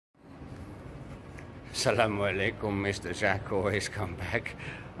Assalamu alaikum, Mr. Jack, always come back.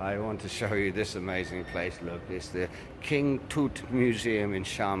 I want to show you this amazing place. Look, it's the King Tut Museum in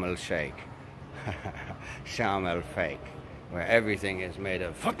Sharm el Sheikh. Sharm el Sheikh, where everything is made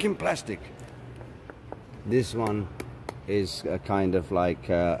of fucking plastic. This one is a kind of like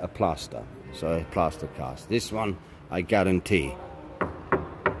a plaster, so a plaster cast. This one, I guarantee.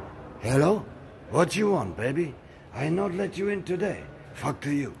 Hello? What you want, baby? I not let you in today. Fuck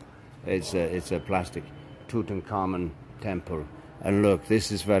to you. It's a plastic Tutankhamun temple. And look,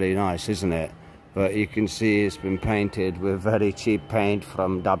 this is very nice, isn't it? But you can see it's been painted with very cheap paint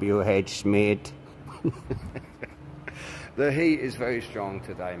from W.H. Smith. The heat is very strong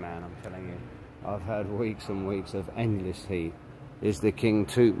today, man, I'm telling you. I've had weeks and weeks of endless heat. It's the King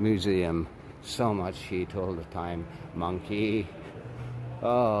Tut Museum. So much heat all the time. Monkey.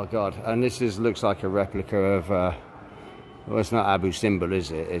 Oh, God. And this looks like a replica of... well, it's not Abu Simbel, is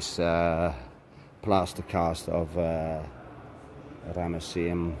it? It's plaster cast of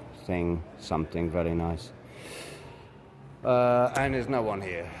Ramesseum thing, something very nice. And there's no one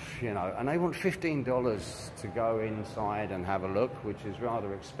here, you know. And they want $15 to go inside and have a look, which is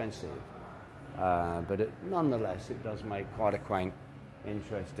rather expensive. But nonetheless, it does make quite a quaint,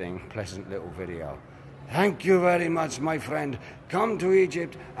 interesting, pleasant little video. Thank you very much, my friend. Come to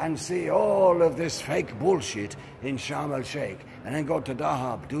Egypt and see all of this fake bullshit in Sharm el Sheikh. And then go to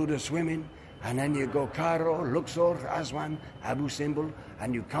Dahab, do the swimming. And then you go Cairo, Luxor, Aswan, Abu Simbel.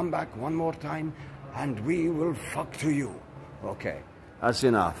 And you come back one more time and we will fuck to you. Okay, that's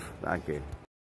enough. Thank you.